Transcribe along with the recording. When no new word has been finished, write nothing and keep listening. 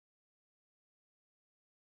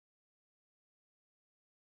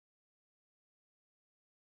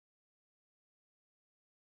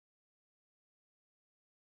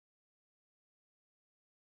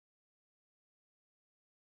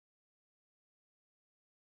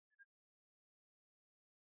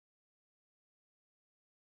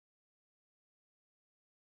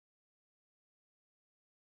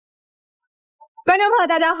观众朋友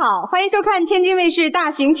大家好，欢迎收看天津卫视大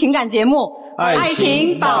型情感节目《爱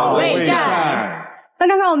情保卫战》。那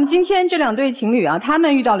看看我们今天这两对情侣啊，他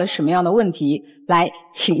们遇到了什么样的问题？来，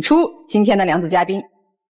请出今天的两组嘉宾。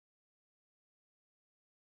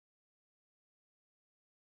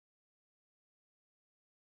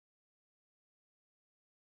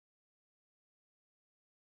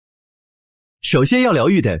首先要疗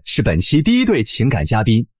愈的是本期第一对情感嘉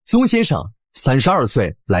宾宗先生，32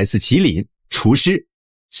岁，来自吉林，厨师；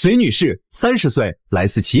隋女士，30岁，来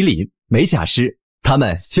自吉林，美甲师。他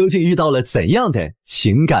们究竟遇到了怎样的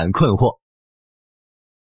情感困惑？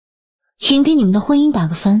请给你们的婚姻打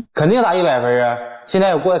个分。肯定打100分啊！现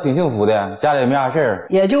在我过得挺幸福的，家里也没啥事儿，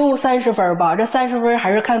也就30分吧。这30分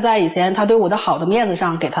还是看在以前他对我的好的面子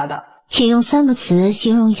上给他的。请用3个词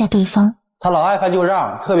形容一下对方。他老爱翻旧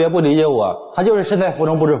账，特别不理解我，他就是身在福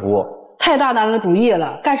中不知福。太大男子主义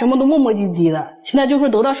了，干什么都磨磨唧唧的，现在就是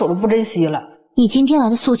得到手了不珍惜了。你今天来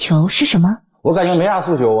的诉求是什么？我感觉没啥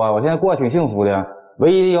诉求啊，我现在过得挺幸福的，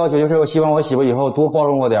唯一的要求就是我希望我媳妇以后多包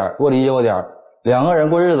容我点，多理解我点。2个人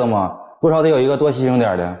过日子嘛，多少得有一个多牺牲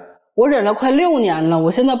点的。我忍了快6年了，我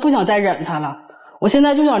现在不想再忍他了，我现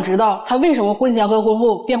在就想知道他为什么婚前和婚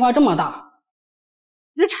后变化这么大。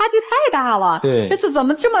这差距太大了，对，这次怎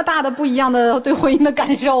么这么大的不一样的对婚姻的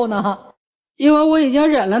感受呢？因为我已经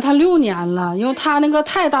忍了他6年了，因为他那个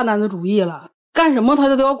太大男子主义了，干什么他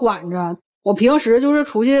都要管着。我平时就是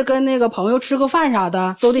出去跟那个朋友吃个饭啥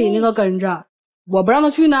的，都得那个跟着。我不让他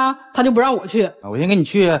去呢，他就不让我去。我先跟你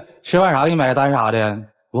去吃饭啥，给你买个单啥的，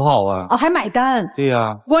多好啊！哦，还买单？对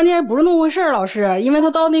呀。关键不是那么回事老师，因为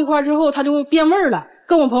他到那块之后他就变味儿了，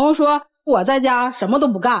跟我朋友说我在家什么都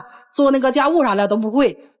不干，做那个家务啥的都不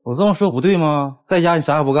会。我这么说不对吗？在家你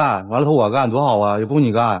啥也不干，完了头我干多好啊，也不用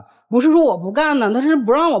你干。不是说我不干呢，他是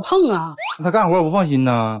不让我碰啊。他干活我不放心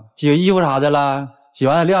呢，洗个衣服啥的了，洗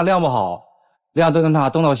完了晾不好，晾都跟他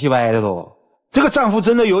东倒西歪的都。这个丈夫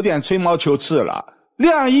真的有点吹毛求疵了。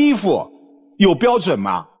晾衣服有标准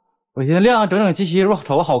吗？我现在晾整整齐齐，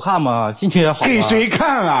瞅着好看吗？心情也好。给谁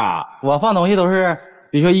看啊？我放东西都是，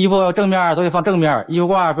比如说衣服正面都得放正面，衣服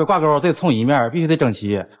挂挂钩都得冲一面，必须得整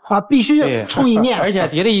齐啊，必须冲一面。而且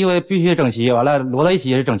叠的衣服必须整齐，完了摞在一起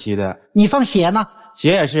也是整齐的。你放鞋呢？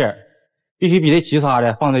鞋也是，必须比这齐擦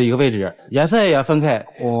的，放在一个位置，颜色也分开。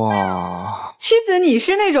哇，妻子，你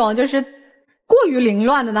是那种就是过于凌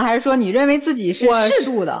乱的呢，还是说你认为自己是适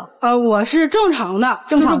度的？我是正常的，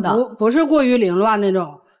正常的，不是过于凌乱那种。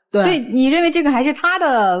对，所以你认为这个还是他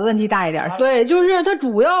的问题大一点？对，就是他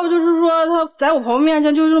主要就是说他在我朋友面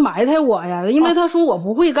前就是埋汰我呀，因为他说我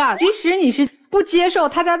不会干。其实你是不接受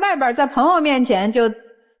他在外边在朋友面前就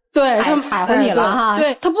对踩乎你了哈。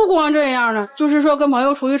对，他不光这样呢，就是说跟朋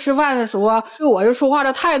友出去吃饭的时候，对我就说话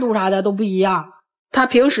的态度啥的都不一样。他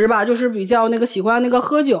平时吧就是比较那个喜欢那个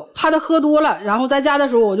喝酒，怕他喝多了，然后在家的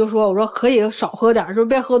时候我说可以少喝点，就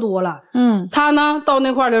别喝多了。他呢到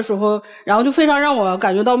那块的时候，然后就非常让我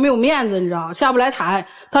感觉到没有面子，你知道，下不来台。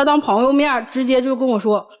他当朋友面直接就跟我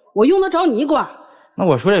说，我用得着你管？那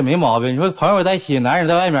我说的也没毛病，你说朋友在一起，男人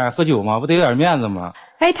在外面喝酒嘛，不得有点面子吗？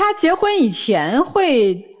哎，他结婚以前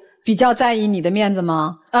会比较在意你的面子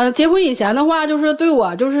吗？结婚以前的话，就是对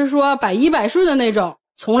我就是说百依百顺的那种。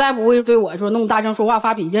从来不会对我说那么大声说话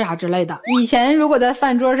发脾气啥之类的。以前如果在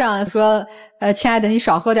饭桌上说亲爱的你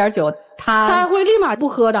少喝点酒，他会立马不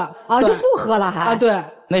喝的啊，就不喝了还对。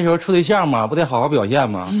那时候处对象嘛，不得好好表现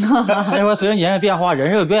嘛。那时候随着年龄变化，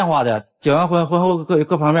人是有变化的，结完婚后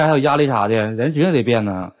各方面还有压力啥的，人绝对得变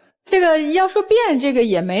呢。这个要说变，这个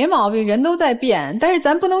也没毛病，人都在变，但是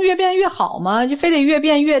咱不能越变越好吗？就非得越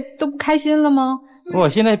变越都不开心了吗？我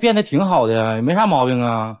现在变得挺好的，也没啥毛病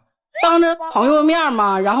啊。当着朋友的面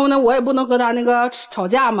嘛，然后呢我也不能和他那个吵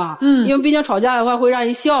架嘛，因为毕竟吵架的话会让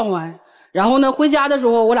人笑话。然后呢回家的时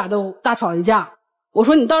候我俩都大吵一架，我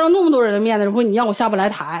说你当着那么多人的面子，说你让我下不来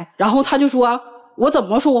台，然后他就说我怎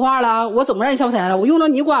么说话了？我怎么让你下不台了？我用得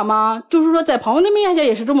你管吗？就是说在朋友的面前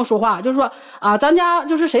也是这么说话，就是说啊，咱家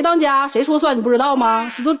就是谁当家谁说算，你不知道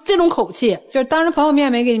吗？都这种口气，就是当着朋友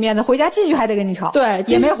面没给你面子，回家继续还得跟你吵。对，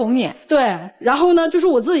也没哄你。对，然后呢，就是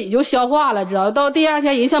我自己就消化了，知道到第二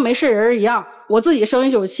天人像没事人一样，我自己生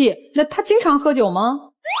一宿气。那他经常喝酒吗？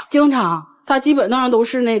经常，他基本上都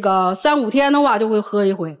是那个3、5天的话就会喝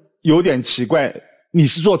一回。有点奇怪，你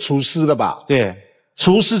是做厨师的吧？对。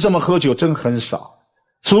厨师这么喝酒真很少。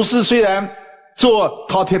厨师虽然做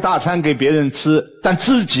饕餮大餐给别人吃，但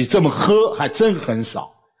自己这么喝还真很少。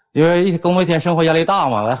因为工作一天生活压力大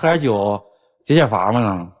嘛，来喝点酒解乏嘛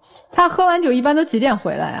呢。他喝完酒一般都几点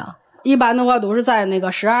回来啊？一般的话都是在那个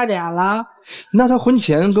12点了。那他婚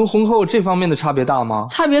前跟婚后这方面的差别大吗？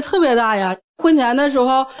差别特别大呀。婚前的时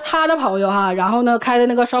候，他的朋友哈，然后呢开的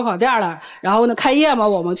那个烧烤店了，然后呢开业嘛，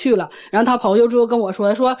我们去了，然后他朋友就跟我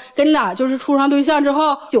说跟你俩就是处上对象之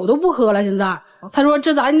后，酒都不喝了，现在他说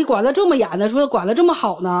这咋你管得这么严呢？说管得这么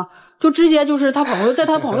好呢？就直接就是他朋友在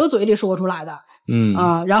他朋友嘴里说出来的。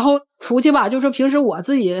然后出去吧，就是平时我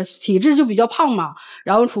自己体质就比较胖嘛，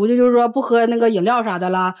然后出去就是说不喝那个饮料啥的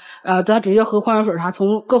啦，他直接喝矿泉水啥，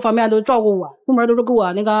从各方面都照顾我，出门都是给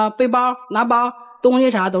我那个背包拿包东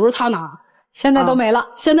西啥都是他拿。现在都没了，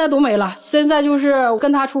现在都没了。现在就是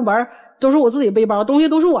跟他出门都是我自己背包，东西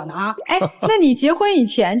都是我拿。哎，那你结婚以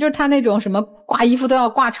前就是他那种什么挂衣服都要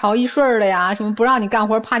挂朝一顺的呀，什么不让你干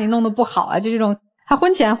活，怕你弄得不好啊，就这种，他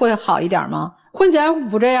婚前会好一点吗？婚前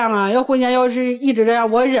不这样啊，婚前要是一直这样，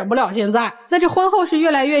我也忍不了现在。那这婚后是越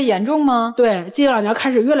来越严重吗？对，这2年开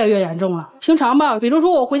始越来越严重了。平常吧，比如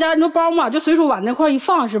说我回家，你说包嘛，就随手往那块一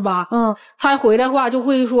放是吧？他回来的话就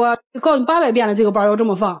会说，告诉你800遍了，这个包要这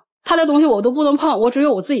么放。他的东西我都不能碰，我只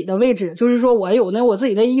有我自己的位置，就是说我有我自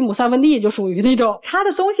己的1亩3分地，就属于那种。他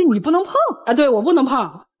的东西你不能碰啊？对，我不能碰。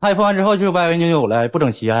他一碰完之后就歪歪扭扭了，不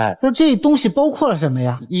整齐还。说这东西包括了什么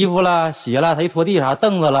呀？衣服啦、鞋啦，他一拖地啥，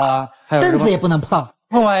凳子啦，还有凳子也不能碰，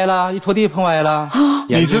碰歪了，一拖地碰歪了。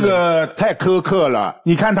你这个太苛刻了，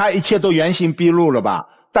你看他一切都原形毕露了吧？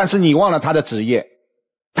但是你忘了他的职业，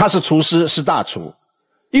他是厨师，是大厨。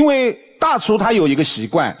因为大厨他有一个习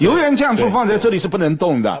惯，油盐酱醋放在这里是不能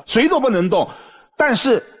动的，谁都不能动。但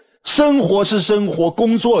是生活是生活，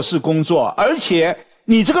工作是工作，而且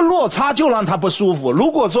你这个落差就让他不舒服。如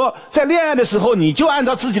果说在恋爱的时候你就按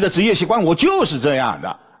照自己的职业习惯，我就是这样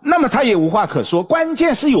的，那么他也无话可说。关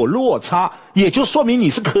键是有落差，也就说明你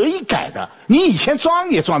是可以改的，你以前装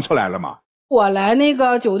也装出来了嘛。我来那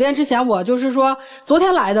个酒店之前，我就是说昨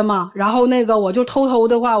天来的嘛，然后那个我就偷偷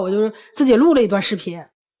的话，我就是自己录了一段视频，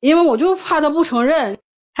因为我就怕他不承认。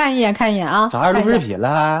看一眼看一眼啊。啥录视频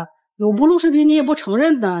了？有不录视频你也不承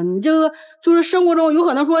认的，你这个就是生活中有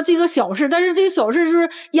可能说这个小事，但是这个小事就是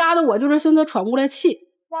压得我就是现在喘不过来气。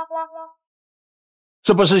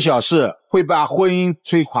这不是小事，会把婚姻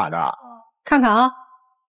摧垮的。看看啊。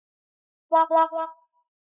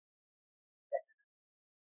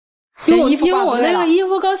因为我那个衣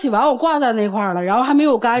服刚洗完，我挂在那块儿了，然后还没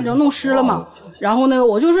有干净，弄湿了嘛。然后那个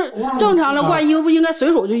我就是正常的挂衣服，应该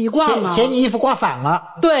随手就一挂嘛。嫌你衣服挂反了。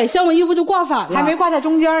对，像我衣服就挂反了，还没挂在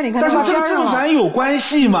中间，你看。但是这个正反有关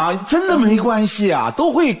系吗？真的没关系啊，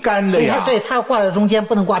都会干的呀。对，它挂在中间，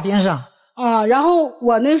不能挂边上。然后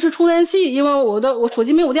我那是充电器，因为我手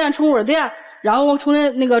机没有电，充会儿电，然后充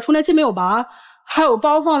电器没有拔，还有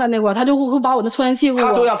包放在那块，他就会把我的充电器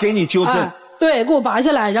他都要给你纠正。对，给我拔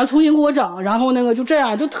下来，然后重新给我整，然后那个就这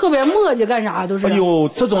样，就特别磨叽，干啥就是。哎呦，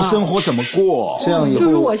这种生活怎么过？这样就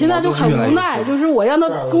是我现在就很无奈，就是我让他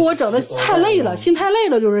给我整的太累了，心太累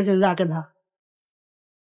了，就是现在跟他。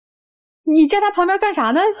你在他旁边干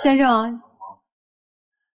啥呢，先生？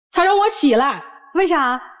他让我起来，为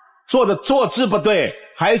啥？坐姿不对，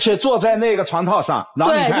而且坐在那个床套上，然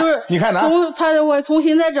后你看，就是你看我重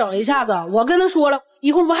新再整一下子，我跟他说了，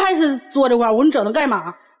一会儿不还是坐这块儿，我说你整它干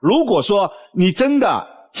嘛？如果说你真的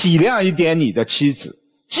体谅一点你的妻子，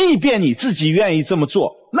即便你自己愿意这么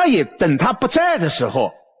做，那也等他不在的时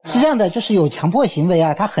候。是这样的，就是有强迫行为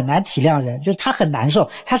啊，他很难体谅人，就是他很难受，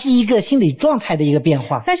他是一个心理状态的一个变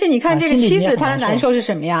化。但是你看这个妻子，她的难受是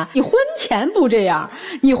什么呀？你婚前不这样，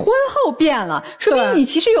你婚后变了，说明你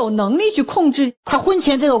其实有能力去控制。他婚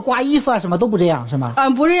前这个刮衣服啊什么都不这样是吗？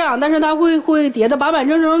不这样，但是他会叠得板板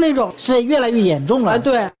正正那种，是越来越严重了。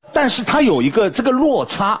对。但是他有一个这个落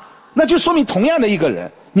差，那就说明同样的一个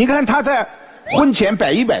人，你看他在婚前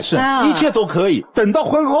百依百顺，一切都可以，等到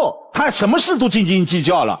婚后他什么事都斤斤计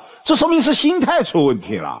较了，这说明是心态出问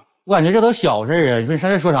题了。我感觉这都小事啊，你说你上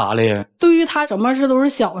这说啥嘞？对于他什么事都是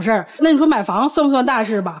小事，那你说买房算不算大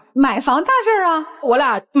事吧？买房大事啊！我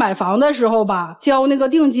俩买房的时候吧，交那个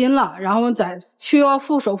定金了，然后在需要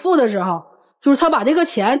付首付的时候，就是他把这个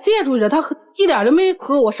钱借出去，他一点都没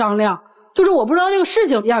和我商量，就是我不知道这个事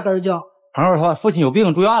情，压根儿就。朋友说父亲有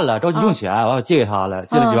病住院了，着急用钱，完我借给他了，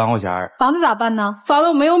借了几万块钱。房子咋办呢？房子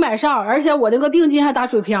我没有买上，而且我这个定金还打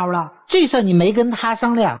水漂了。这事你没跟他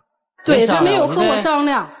商量？对，他没有和我商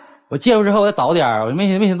量。我借出之后我再倒点，我没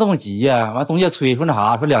寻这么急呀。完中介催说那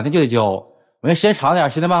啥，说2天就得交，我说时间长点，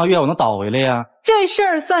时间半个月我能倒回来呀。这事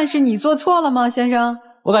儿算是你做错了吗，先生？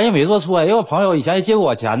我感觉没做错，因为我朋友以前也借过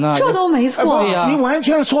我钱呢。这都没错。对呀，你完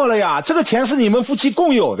全错了呀！这个钱是你们夫妻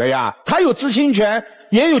共有的呀，他有知情权，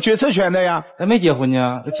也有决策权的呀。还没结婚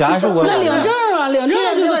呢，钱还是我。那领证啊，领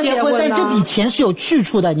证就算结婚，但这笔钱是有去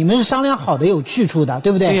处的，你们是商量好的有去处的，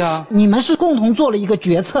对不对？对呀。你们是共同做了一个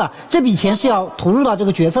决策，这笔钱是要投入到这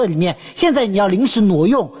个决策里面。现在你要临时挪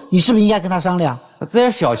用，你是不是应该跟他商量？这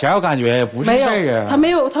点小钱我感觉也不是事儿啊。他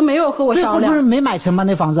没有和我商量。最后不是没买成吗？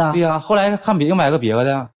那房子啊？对呀，后来看又买个别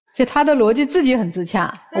的。这他的逻辑自己很自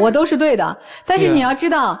洽，我都是对的。但是你要知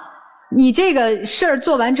道，你这个事儿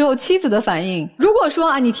做完之后，妻子的反应，如果说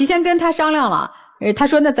啊，你提前跟他商量了，他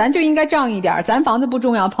说那咱就应该仗义点，咱房子不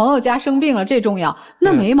重要，朋友家生病了这重要，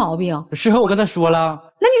那没毛病。事后我跟他说了。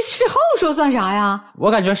那你事后说算啥呀？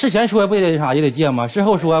我感觉事前说不也得啥也得借吗？事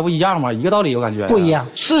后说不一样吗？一个道理，我感觉不一样。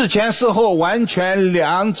事前事后完全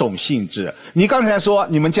两种性质。你刚才说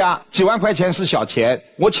你们家几万块钱是小钱，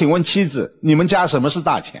我请问妻子，你们家什么是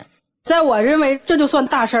大钱？在我认为这就算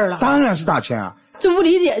大事了。当然是大钱啊。就不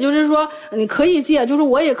理解，就是说你可以借，就是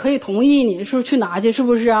我也可以同意你是去拿去，是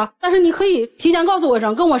不是啊？但是你可以提前告诉我一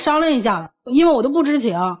声，跟我商量一下，因为我都不知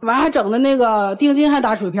情，完还整的那个定金还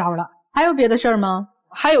打水漂了。还有别的事儿吗？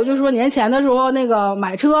还有就是说年前的时候那个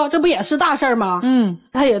买车，这不也是大事儿吗？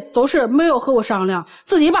他也都是没有和我商量，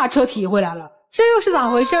自己把车提回来了。这又是咋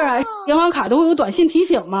回事啊？银行卡都会有短信提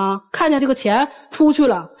醒吗？看见这个钱出去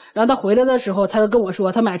了，然后他回来的时候，他就跟我说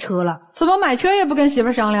他买车了。怎么买车也不跟媳妇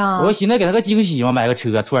儿商量啊？我寻思给他个惊喜嘛，买个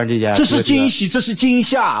车，突然之间。这是惊喜，这是惊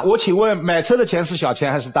吓。我请问，买车的钱是小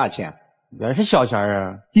钱还是大钱？也是小钱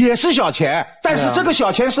啊。也是小钱，但是这个小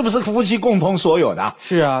钱是不是夫妻共同所有的？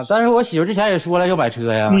是啊，但是我媳妇之前也说了要买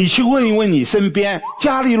车呀。你去问一问你身边，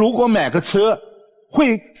家里如果买个车，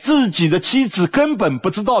会自己的妻子根本不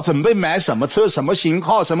知道准备买什么车、什么型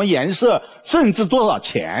号、什么颜色，甚至多少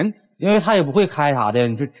钱。因为他也不会开啥的，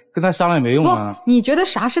你就跟他商量也没用啊。不，你觉得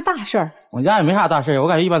啥是大事儿？我家也没啥大事儿，我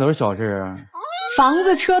感觉一般都是小事儿啊。房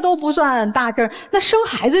子、车都不算大事儿，那生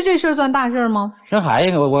孩子这事儿算大事儿吗？生孩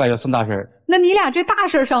子我感觉算大事儿。那你俩这大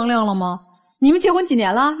事儿商量了吗？你们结婚几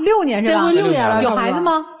年了？6年是吧？结婚6年了。有孩子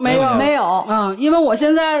吗？没有，没有。因为我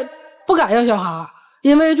现在不敢要小孩，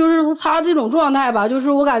因为就是他这种状态吧，就是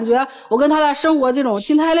我感觉我跟他俩生活这种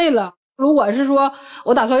心太累了。如果是说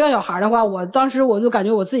我打算要小孩的话，我当时我就感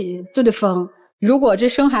觉我自己就得疯。如果这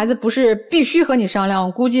生孩子不是必须和你商量，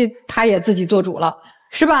我估计他也自己做主了，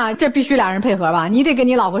是吧？这必须俩人配合吧？你得跟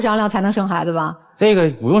你老婆商量才能生孩子吧？这个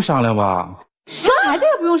不用商量吧？生孩子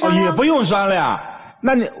也不用商量？也不用商量。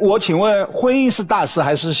那我请问，婚姻是大事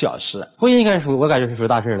还是小事？婚姻应该我感觉是属于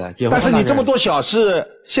大事了。但是你这么多小事，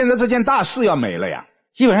现在这件大事要没了呀。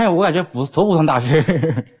基本上我感觉不算大事。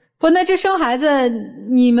不，那这生孩子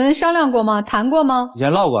你们商量过吗？谈过吗？以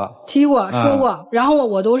前唠过，提过，说过。然后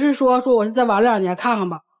我都是说我是再晚2年看看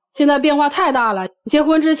吧。现在变化太大了。结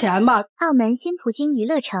婚之前吧，澳门新葡京娱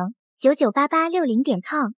乐城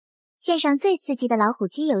998860.com，线上最刺激的老虎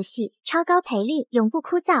机游戏，超高赔率，永不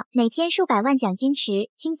枯燥，每天数百万奖金池，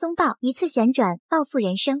轻松爆，一次旋转，暴富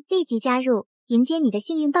人生，立即加入，迎接你的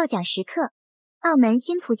幸运爆奖时刻。澳门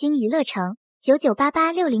新葡京娱乐城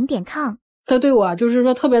998860.com。他对我就是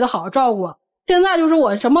说特别的好照顾。现在就是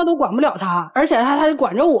我什么都管不了他，而且他得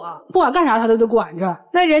管着我，不管干啥他都得管着。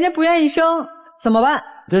那人家不愿意生怎么办？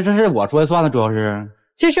这是我说了算的，主要是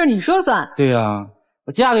这事儿你说了算。对呀，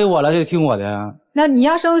我嫁给我了就得听我的呀。那你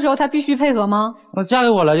要生的时候他必须配合吗？我嫁给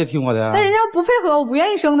我了就听我的呀。那人家不配合，我不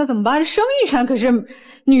愿意生，那怎么办？生育权可是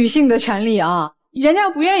女性的权利啊，人家要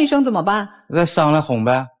不愿意生怎么办？再商量哄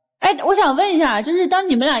呗。哎，我想问一下，就是当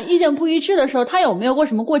你们俩意见不一致的时候，他有没有过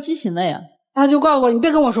什么过激行为啊？他就告诉我你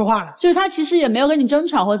别跟我说话了，就是他其实也没有跟你争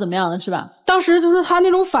吵或怎么样的，是吧？当时就是他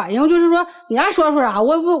那种反应，就是说你爱说啥，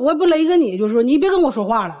我也不勒个你，就是说你别跟我说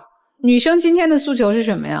话了。女生今天的诉求是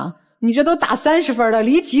什么呀？你这都打30分了，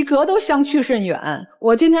离及格都相去甚远。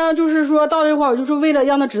我今天就是说到这块，我就是为了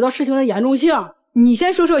让他知道事情的严重性。你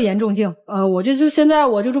先说说严重性。我现在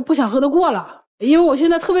我就是不想和他过了，因为我现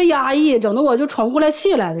在特别压抑，整得我就喘不过来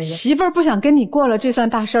气来。这个媳妇儿不想跟你过了，这算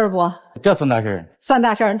大事儿不？这算大事儿。算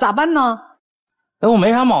大事儿，咋办呢？我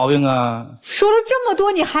没啥毛病啊。说了这么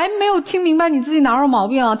多，你还没有听明白你自己哪有毛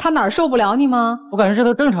病啊？他哪儿受不了你吗？我感觉这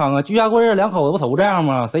都正常啊，居家过日子两口子不都这样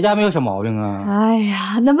吗？谁家没有小毛病啊？哎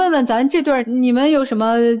呀，那问问咱这对儿，你们有什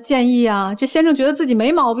么建议啊？这先生觉得自己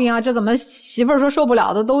没毛病啊，这怎么媳妇儿说受不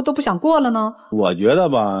了的都不想过了呢？我觉得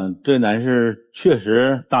吧，这男士确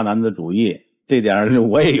实大男子主义，这点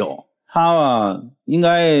我也有。他吧，应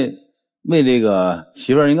该为这个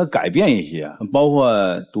媳妇儿应该改变一些，包括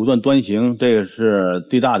独断专行，这个是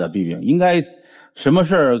最大的弊病。应该什么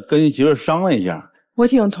事儿跟媳妇儿商量一下。我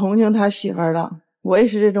挺同情他媳妇儿的，我也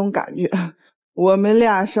是这种感觉。我们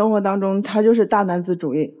俩生活当中，他就是大男子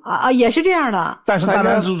主义也是这样的。但是大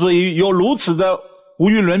男子主义有如此的无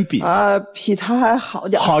与伦比比他还好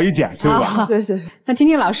点，好一点，对吧？对对。那听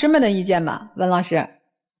听老师们的意见吧，文老师。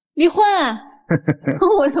离婚。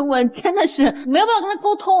我真的是没有办法跟他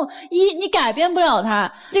沟通。你改变不了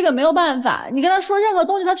他，这个没有办法。你跟他说任何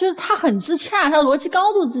东西，他觉得他很自洽，他逻辑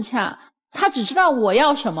高度自洽，他只知道我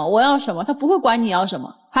要什么，他不会管你要什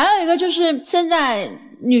么。还有一个就是现在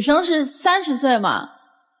女生是30岁嘛，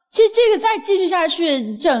这个再继续下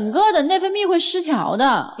去，整个的内分泌会失调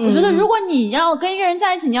的。我觉得如果你要跟一个人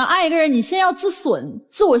在一起，你要爱一个人，你先要自损、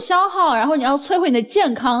自我消耗，然后你要摧毁你的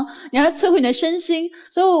健康，你还要摧毁你的身心。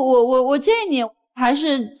所以我建议你还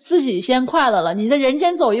是自己先快乐了，你在人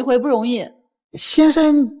间走一回不容易。先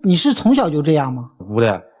生，你是从小就这样吗？不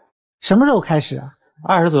的。什么时候开始啊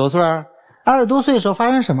？20左右岁。20多岁的时候发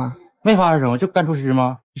生什么？没发生什么，就干厨师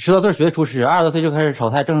吗？10多岁学厨师，20多岁就开始炒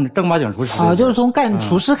菜，正八经厨师。就是从干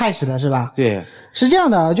厨师开始的是吧？对，是这样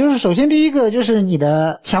的，就是首先第一个就是你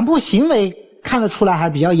的强迫行为看得出来还是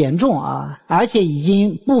比较严重啊，而且已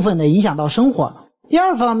经部分的影响到生活了。第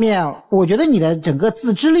二方面，我觉得你的整个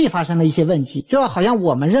自制力发生了一些问题，就好像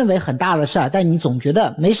我们认为很大的事儿，但你总觉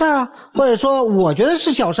得没事儿啊，或者说我觉得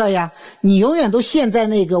是小事儿呀，你永远都陷在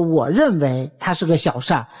那个我认为它是个小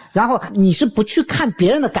事儿，然后你是不去看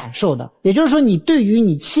别人的感受的，也就是说你对于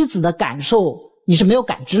你妻子的感受你是没有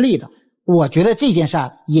感知力的。我觉得这件事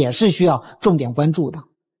儿也是需要重点关注的。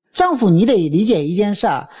丈夫，你得理解一件事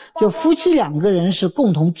儿，就夫妻两个人是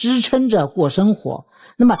共同支撑着过生活，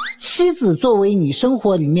那么妻子作为你生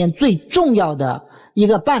活里面最重要的一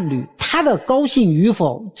个伴侣，她的高兴与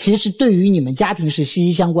否其实对于你们家庭是息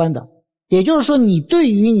息相关的。也就是说，你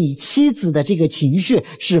对于你妻子的这个情绪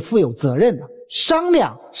是负有责任的。商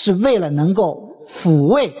量是为了能够抚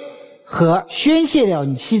慰和宣泄掉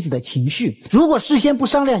你妻子的情绪，如果事先不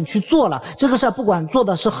商量你去做了这个事儿，不管做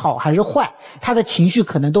的是好还是坏，她的情绪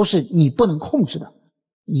可能都是你不能控制的。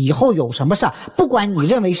以后有什么事儿，不管你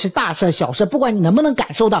认为是大事小事，不管你能不能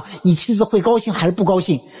感受到你妻子会高兴还是不高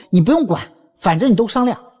兴，你不用管，反正你都商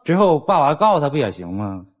量。之后爸爸告诉他不也行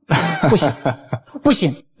吗？不行，不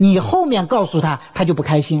行，你后面告诉他他就不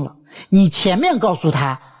开心了，你前面告诉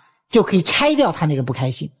他就可以拆掉他那个不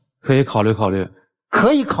开心。可以考虑考虑。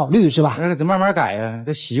可以考虑是吧？那得慢慢改呀，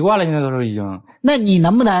这习惯了，现在都是已经。那你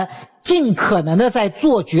能不能尽可能的在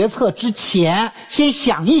做决策之前先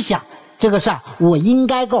想一想这个事儿，我应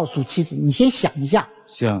该告诉妻子，你先想一下。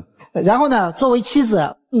行。然后呢，作为妻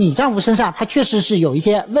子，你丈夫身上他确实是有一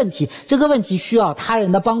些问题，这个问题需要他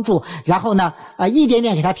人的帮助，然后呢一点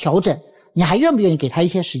点给他调整。你还愿不愿意给他一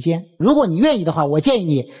些时间？如果你愿意的话，我建议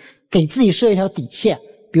你给自己设一条底线，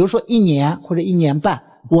比如说1年或者1年半，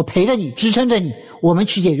我陪着你，支撑着你，我们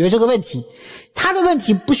去解决这个问题。他的问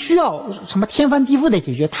题不需要什么天翻地覆的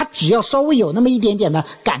解决，他只要稍微有那么一点点的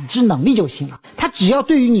感知能力就行了，他只要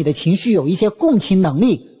对于你的情绪有一些共情能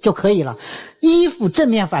力就可以了。衣服正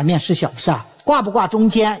面反面是小事，挂不挂中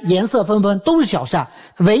间，颜色分不分都是小事，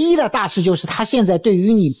唯一的大事就是他现在对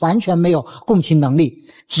于你完全没有共情能力。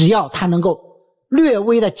只要他能够略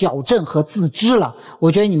微的矫正和自知了，我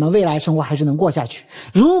觉得你们未来生活还是能过下去。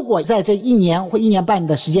如果在这1年或1年半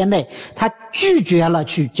的时间内他拒绝了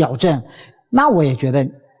去矫正，那我也觉得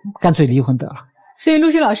干脆离婚得了。所以陆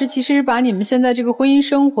琪老师其实把你们现在这个婚姻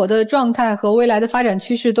生活的状态和未来的发展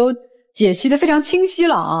趋势都解析得非常清晰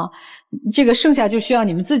了啊，这个剩下就需要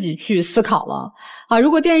你们自己去思考了啊。如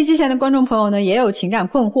果电视机前的观众朋友呢也有情感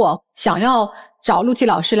困惑，想要找陆琪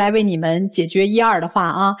老师来为你们解决1、2的话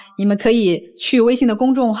啊，你们可以去微信的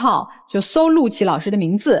公众号就搜陆琪老师的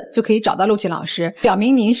名字，就可以找到陆琪老师，表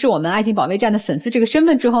明您是我们爱情保卫战的粉丝这个身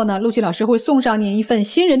份之后呢，陆琪老师会送上您一份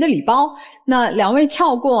新人的礼包。那2位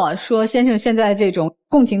跳过说先生现在这种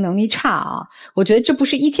共情能力差啊，我觉得这不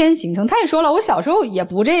是一天形成，他也说了我小时候也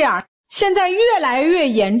不这样，现在越来越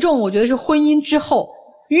严重，我觉得是婚姻之后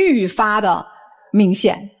愈发的明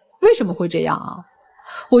显。为什么会这样啊？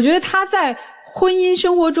我觉得他在婚姻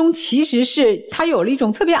生活中其实是他有了一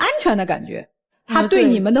种特别安全的感觉，他对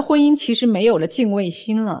你们的婚姻其实没有了敬畏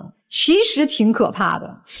心了，其实挺可怕的。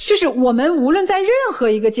就是我们无论在任何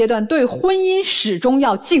一个阶段对婚姻始终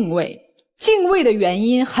要敬畏，敬畏的原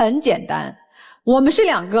因很简单，我们是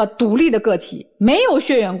2个独立的个体，没有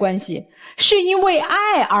血缘关系，是因为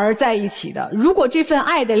爱而在一起的。如果这份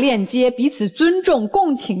爱的链接、彼此尊重、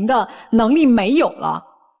共情的能力没有了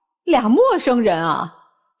，2陌生人啊，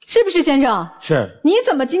是不是先生？是。你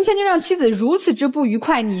怎么今天就让妻子如此之不愉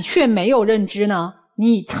快，你却没有认知呢？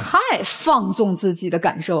你太放纵自己的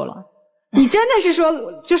感受了，你真的是说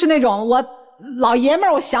就是那种我老爷们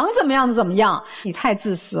儿我想怎么样就怎么样，你太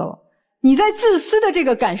自私了。你在自私的这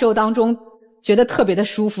个感受当中觉得特别的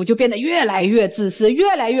舒服，就变得越来越自私，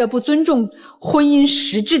越来越不尊重婚姻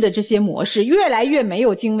实质的这些模式，越来越没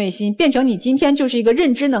有敬畏心，变成你今天就是一个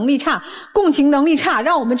认知能力差、共情能力差，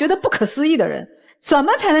让我们觉得不可思议的人。怎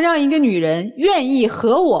么才能让一个女人愿意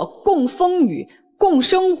和我共风雨、共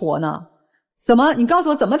生活呢？你告诉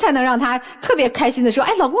我怎么才能让她特别开心的说，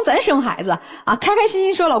哎，老公咱生孩子啊，开开心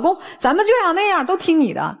心说，老公咱们这样那样都听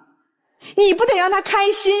你的。你不得让她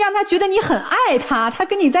开心，让她觉得你很爱她，她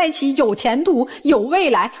跟你在一起有前途、有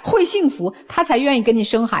未来，会幸福，她才愿意跟你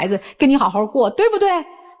生孩子，跟你好好过，对不对？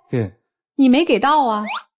对。你没给到啊。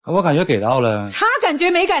我感觉给到了。他感觉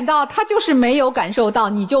没感到，他就是没有感受到，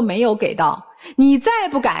你就没有给到。你再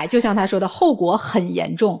不改，就像他说的，后果很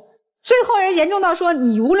严重。最后人严重到说，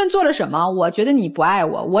你无论做了什么，我觉得你不爱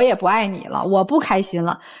我，我也不爱你了，我不开心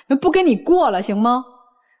了，不跟你过了，行吗？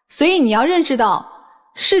所以你要认识到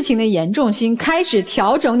事情的严重性，开始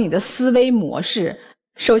调整你的思维模式。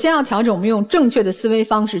首先要调整，我们用正确的思维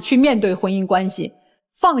方式去面对婚姻关系，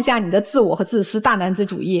放下你的自我和自私、大男子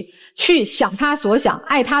主义，去想他所想，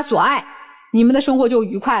爱他所爱，你们的生活就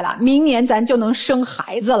愉快了。明年咱就能生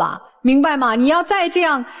孩子了，明白吗？你要再这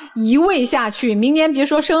样一味下去，明年别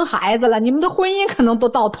说生孩子了，你们的婚姻可能都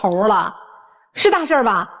到头了，是大事儿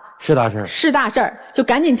吧？是大事儿，是大事儿，就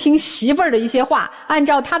赶紧听媳妇儿的一些话，按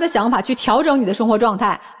照她的想法去调整你的生活状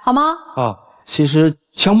态，好吗？其实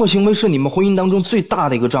强迫行为是你们婚姻当中最大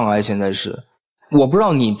的一个障碍，现在是。我不知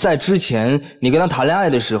道你在之前你跟他谈恋爱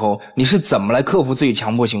的时候，你是怎么来克服自己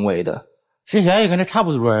强迫行为的？之前也跟他差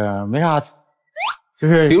不多呀，没啥，就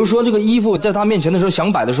是比如说这个衣服在他面前的时候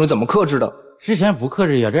想摆的时候怎么克制的？之前不克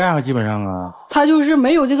制也这样，基本上啊。他就是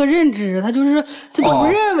没有这个认知，他就是不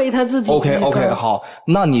认为他自己、OK， 好，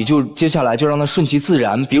那你就接下来就让他顺其自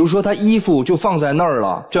然。比如说他衣服就放在那儿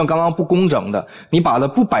了，就像刚刚不工整的，你把它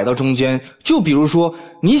不摆到中间。就比如说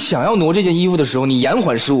你想要挪这件衣服的时候，你延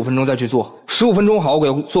缓15分钟再去做，15分钟好，我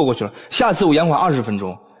给它做过去了。下次我延缓20分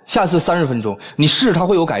钟，下次30分钟，你试它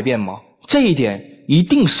会有改变吗？这一点一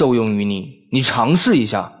定受用于你，你尝试一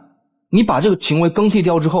下。你把这个行为更替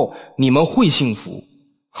掉之后，你们会幸福。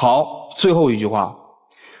好，最后一句话，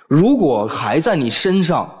如果还在你身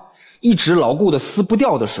上一直牢固的撕不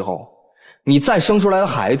掉的时候，你再生出来的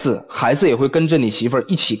孩子也会跟着你媳妇儿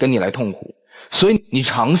一起跟你来痛苦。所以你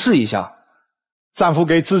尝试一下。丈夫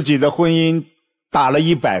给自己的婚姻打了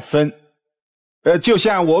100分，就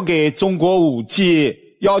像我给中国5G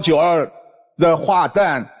 192的话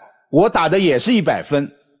弹，我打的也是100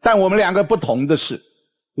分，但我们两个不同的是，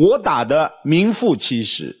我打的名副其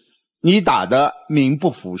实，你打的名不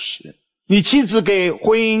副实。你妻子给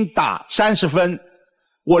婚姻打30分，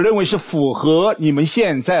我认为是符合你们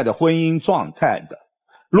现在的婚姻状态的。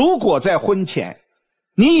如果在婚前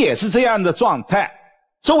你也是这样的状态，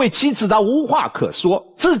作为妻子她无话可说，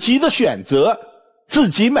自己的选择自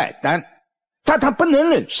己买单，但她不能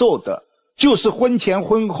忍受的就是婚前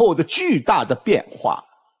婚后的巨大的变化。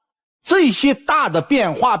这些大的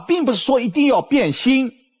变化并不是说一定要变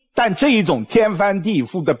心，但这一种天翻地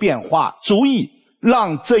覆的变化足以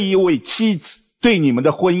让这一位妻子对你们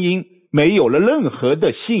的婚姻没有了任何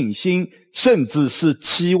的信心，甚至是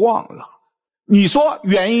期望了。你说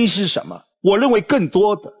原因是什么？我认为更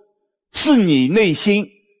多的是你内心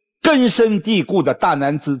根深蒂固的大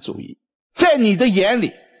男子主义。在你的眼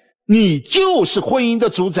里，你就是婚姻的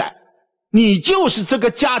主宰，你就是这个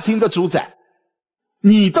家庭的主宰，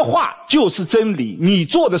你的话就是真理，你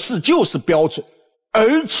做的事就是标准。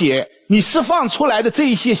而且你释放出来的这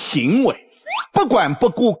一些行为，不管不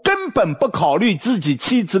顾，根本不考虑自己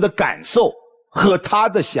妻子的感受和她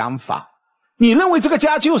的想法。你认为这个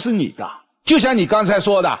家就是你的，就像你刚才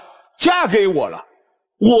说的，嫁给我了，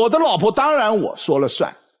我的老婆当然我说了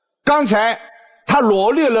算。刚才他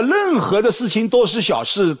罗列了任何的事情都是小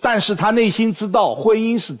事，但是他内心知道婚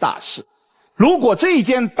姻是大事。如果这一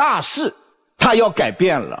件大事他要改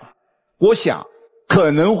变了，我想可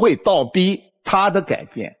能会倒逼他的改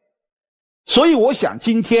变。所以我想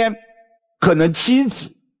今天可能妻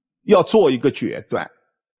子要做一个决断，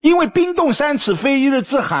因为冰冻三尺非一日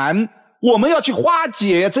之寒，我们要去化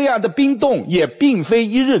解这样的冰冻也并非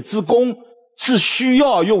一日之功，是需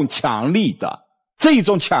要用强力的，这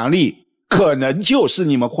种强力可能就是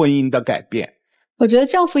你们婚姻的改变。我觉得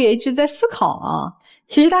丈夫也一直在思考啊，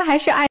其实他还是爱